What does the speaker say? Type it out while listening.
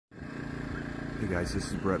Hey guys, this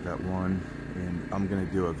is Brettvett1, and I'm gonna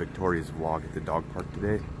do a Victoria's vlog at the dog park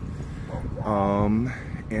today.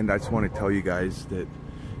 And I just want to tell you guys that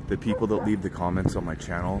the people that leave the comments on my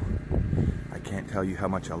channel, I can't tell you how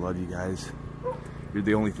much I love you guys. You're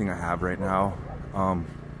the only thing I have right now. I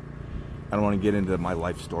don't want to get into my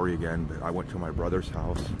life story again, but I went to my brother's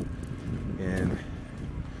house and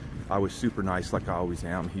I was super nice, like I always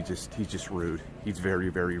am. He's just rude. He's a very,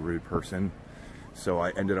 very rude person. So I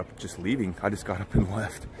ended up just leaving. I just got up and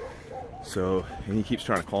left. So, and he keeps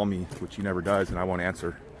trying to call me, which he never does, and I won't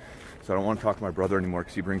answer. So I don't want to talk to my brother anymore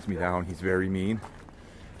because he brings me down. He's very mean.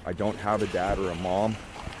 I don't have a dad or a mom.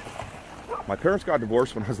 My parents got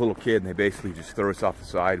divorced when I was a little kid, and they basically just threw us off the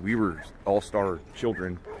side. We were all-star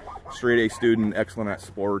children, straight A student, excellent at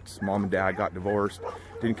sports. Mom and dad got divorced,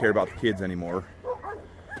 didn't care about the kids anymore.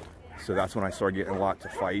 So that's when I started getting lots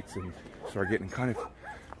of fights and started getting kind of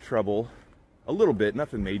trouble. A little bit,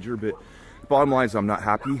 nothing major, but bottom line is I'm not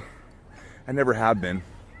happy. I never have been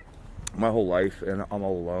my whole life, and I'm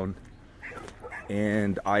all alone.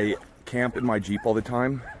 And I camp in my Jeep all the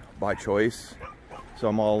time by choice, so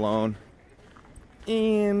I'm all alone.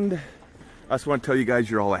 And I just want to tell you guys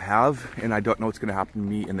you're all I have, and I don't know what's going to happen to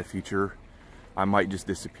me in the future. I might just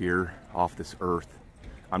disappear off this earth.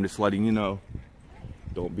 I'm just letting you know.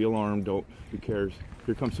 Don't be alarmed. Don't. Who cares?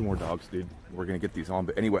 Here comes some more dogs, dude. We're gonna get these on.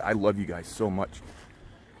 But anyway, I love you guys so much.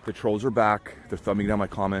 The trolls are back. They're thumbing down my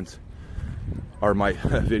comments or my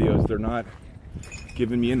videos. They're not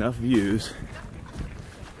giving me enough views.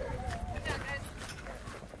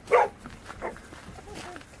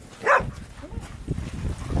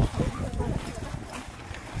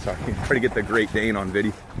 Sorry, I'm trying to get the Great Dane on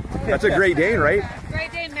video. That's a Great Dane, right?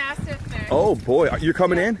 Great Dane Mastiff mix. Oh boy, you're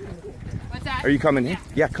coming in? What's that? Are you coming in?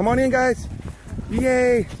 Yeah, come on in, guys.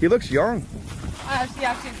 Yay! He looks young. She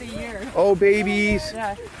actually is a year. Oh, babies.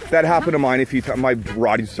 Yeah. That happened to mine. If you my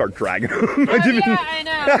Roddy start dragging him. I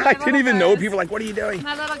know. I didn't even know. People are like, what are you doing?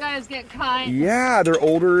 My little guys get kind. Yeah, they're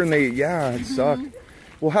older and it sucks.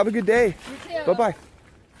 Well, have a good day. You too. Bye-bye.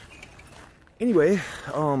 Anyway,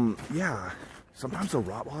 yeah. Sometimes the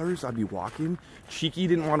Rottweilers, I'd be walking. Cheeky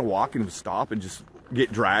didn't want to walk and would stop and just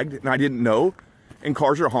get dragged, and I didn't know. And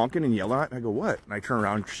cars are honking and yelling at me. I go, what? And I turn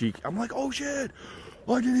around, Cheek. I'm like, oh shit.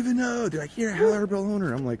 Oh, I didn't even know. They're like, you're a horrible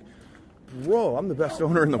owner. I'm like, bro, I'm the best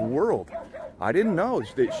owner in the world. I didn't know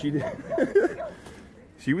that she did.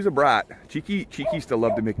 She was a brat. Cheeky still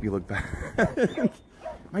loved to make me look bad.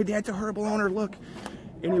 My dad's a horrible owner. Look.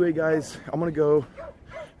 Anyway, guys, I'm gonna go.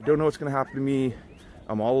 I don't know what's gonna happen to me.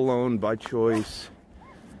 I'm all alone by choice.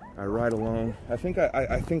 I ride alone. I think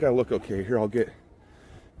I look okay. Here,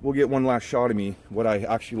 we'll get one last shot of me, what I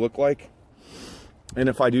actually look like. And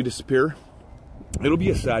if I do disappear, it'll be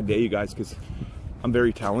a sad day, you guys, because I'm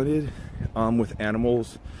very talented with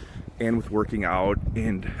animals and with working out,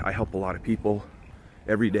 and I help a lot of people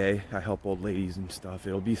every day. I help old ladies and stuff.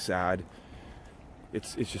 It'll be sad.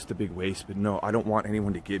 It's just a big waste, but no, I don't want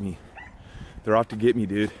anyone to get me. They're out to get me,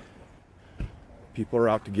 dude. People are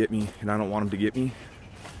out to get me, and I don't want them to get me.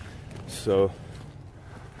 So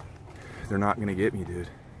they're not gonna get me, dude.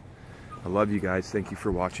 I love you guys. Thank you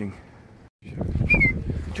for watching.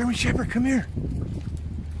 German Shepherd, come here.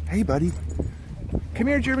 Hey, buddy. Come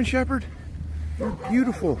here, German Shepherd. You're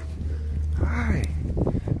beautiful. Hi.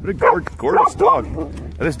 What a gorgeous dog. Now,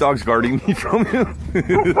 this dog's guarding me from him.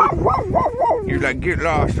 You're like, get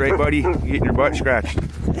lost, right, buddy? You're getting your butt scratched.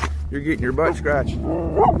 You're getting your butt scratched.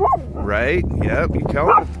 Right? Yep, you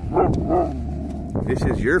tell him. This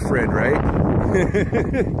is your friend, right?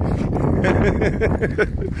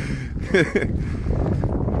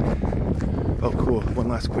 Oh, cool. One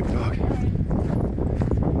last quick dog.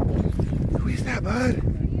 Who is that, bud?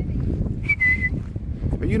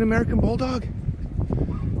 Are you an American Bulldog?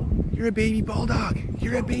 You're a baby Bulldog.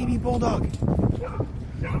 You're a baby Bulldog.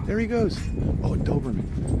 There he goes. Oh, Doberman.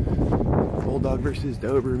 Bulldog versus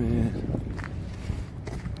Doberman.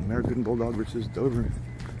 American Bulldog versus Doberman.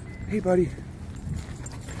 Hey, buddy.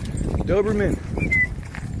 Doberman.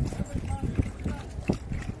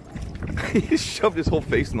 He shoved his whole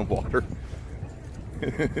face in the water.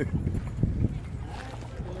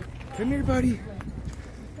 Come here, buddy.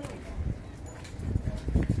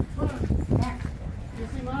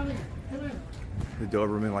 The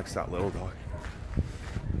Doberman likes that little dog.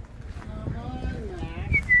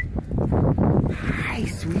 Hi,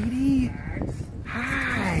 sweetie.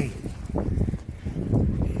 Hi.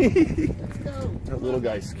 That little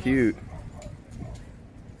guy's cute.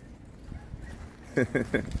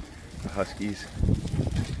 The Huskies.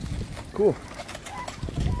 Cool.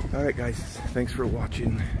 Alright guys, thanks for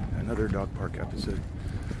watching another dog park episode.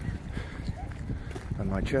 on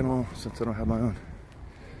my channel since I don't have my own.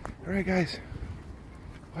 All right, guys,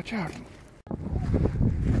 watch out.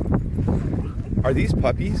 Are these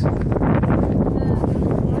puppies?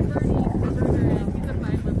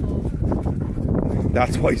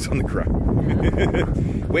 That's why he's on the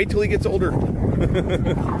ground. Wait till he gets older.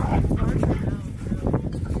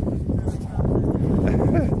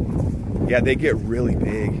 Yeah, they get really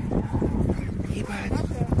big. Hey, bud.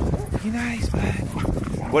 Be nice, bud.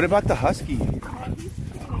 What about the husky?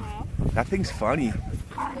 That thing's funny.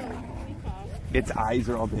 Its eyes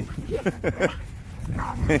are all big.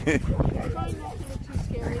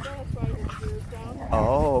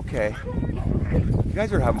 Oh, okay. You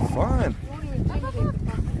guys are having fun.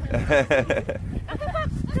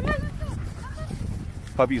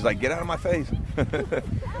 Puppy's like, get out of my face.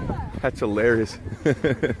 That's hilarious.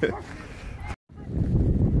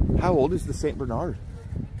 How old is the Saint Bernard?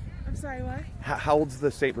 I'm sorry, what? How old's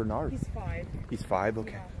the Saint Bernard? He's 5. He's 5,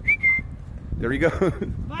 okay. Yeah. There you go.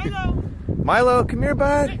 Milo! Milo, come here,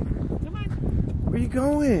 bud. Hey, come on. Where you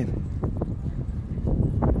going?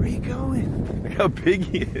 Where you going? Look how big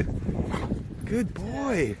he is. Good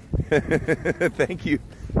boy. Thank you.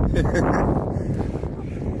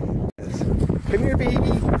 Come here, baby.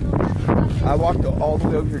 I walked all the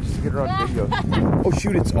way over here just to get her on video. Oh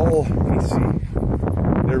shoot, it's all, let me see.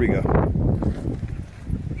 There we go.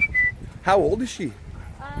 How old is she?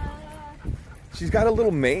 She's got a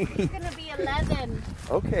little mane. She's gonna be 11.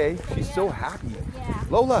 Okay, she's so happy. Yeah.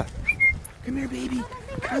 Lola, come here, baby.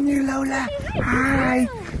 Come here, Lola. Hi,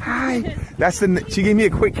 hi. That's the. She gave me a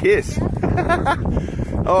quick kiss.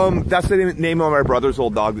 That's the name of my brother's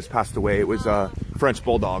old dog that's passed away. It was a French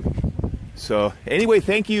bulldog. So anyway,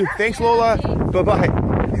 thank you. Thanks, Lola. Bye bye.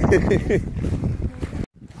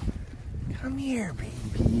 Come here,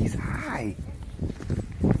 babies. Hi.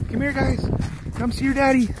 Come here, guys. Come see your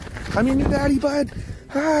daddy. I'm your new daddy, bud.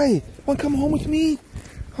 Hi. Want to come home with me?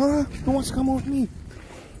 Huh? Who wants to come home with me?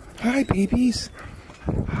 Hi, babies.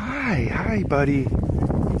 Hi. Hi, buddy.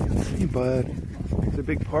 Hey, bud. It's a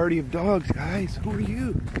big party of dogs, guys. Who are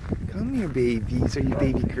you? Come here, babies. Are you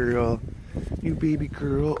baby girl? You baby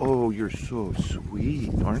girl. Oh, you're so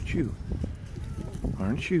sweet, aren't you?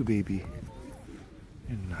 Aren't you, baby?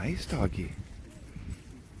 You're nice, doggy.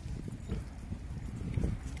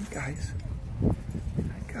 Hey, guys.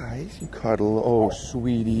 Hi, guys. You cuddle. Oh,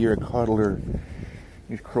 sweetie, you're a cuddler.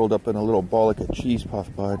 You're curled up in a little ball like a cheese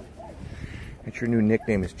puff, bud. That's your new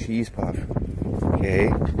nickname is Cheese Puff.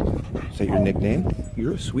 Okay. Is that your nickname?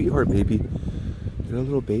 You're a sweetheart, baby. You're a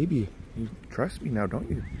little baby. You trust me now, don't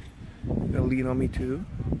you? You gonna lean on me too?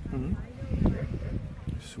 Mm-hmm.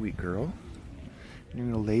 Sweet girl. You're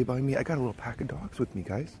gonna lay by me? I got a little pack of dogs with me,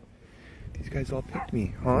 guys. These guys all picked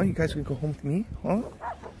me. Huh? You guys gonna go home with me? Huh?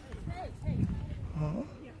 Huh?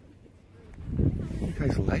 You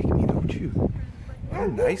guys like me, don't you? What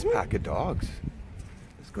a nice pack of dogs.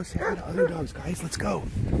 Let's go say hi to other dogs, guys. Let's go.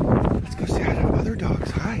 Let's go say hi to other dogs.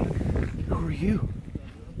 Hi. Who are you?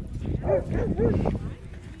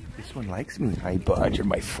 This one likes me. Hi, bud. You're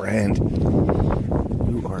my friend.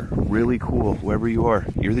 You are really cool, whoever you are.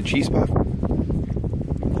 You're the Cheese Puff?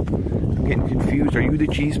 I'm getting confused. Are you the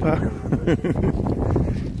Cheese Puff? The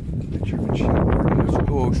German Shepherd.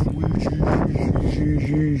 Oh, sweet.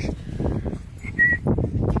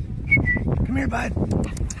 Come here, bud.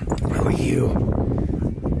 How are you?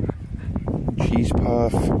 Cheese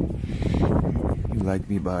Puff. You like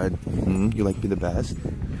me, bud? You like me the best?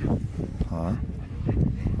 Huh?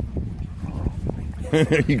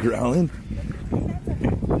 Are you growling?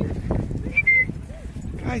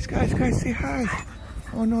 Guys, say hi.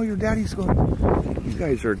 Oh no, your daddy's going. You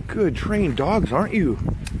guys are good trained dogs, aren't you?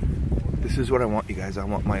 This is what I want, you guys. I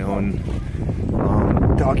want my own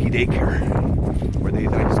doggy daycare where I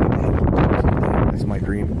just get to. That's my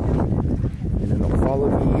dream. And then they'll follow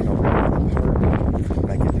me and I'll go to the park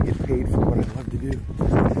and I get to get paid for what I love to do.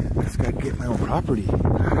 I just gotta get my own property.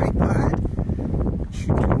 Hi, bud. What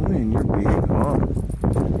you doing? You're big, huh?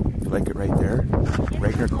 You like it right there?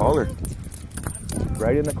 Right in her collar.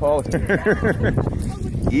 Right in the collar.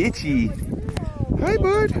 Itchy. Hi,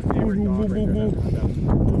 bud. Hey,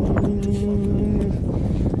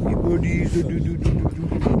 buddies.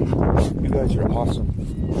 You guys are awesome.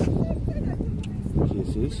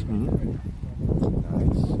 Kisses.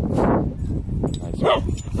 Nice.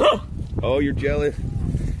 Oh, you're jealous.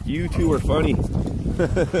 You two are funny. Hey,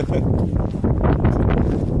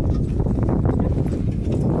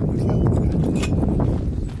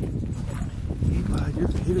 bud, you're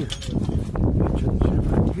bigger.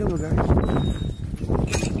 Hello, guys.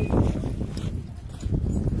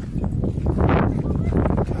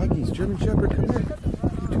 Doggies, German Shepherd, come here.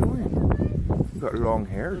 What are you doing? You got got long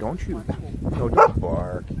hair, don't you? No, don't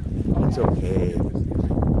bark. It's okay.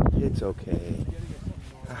 It's okay.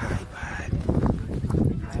 Hi, bud.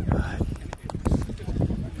 Hi, bud.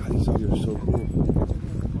 God, these dogs are so cool.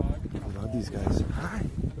 I love these guys. Hi.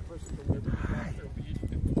 Hi.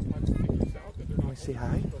 You want to say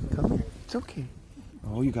hi? Come here. It's okay.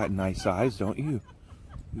 Oh, you got nice eyes, don't you?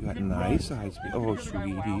 You got nice eyes. Oh,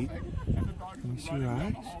 sweetie. Let me see your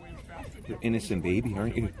eyes. You're an innocent baby,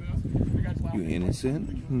 aren't you? You innocent?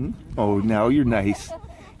 Hmm? Oh, now you're nice.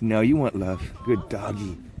 Now you want love. Good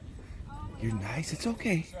doggy. You're nice. It's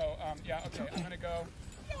okay. So, yeah, okay, I'm gonna go.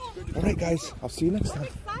 All right, guys. I'll see you next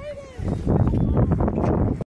time.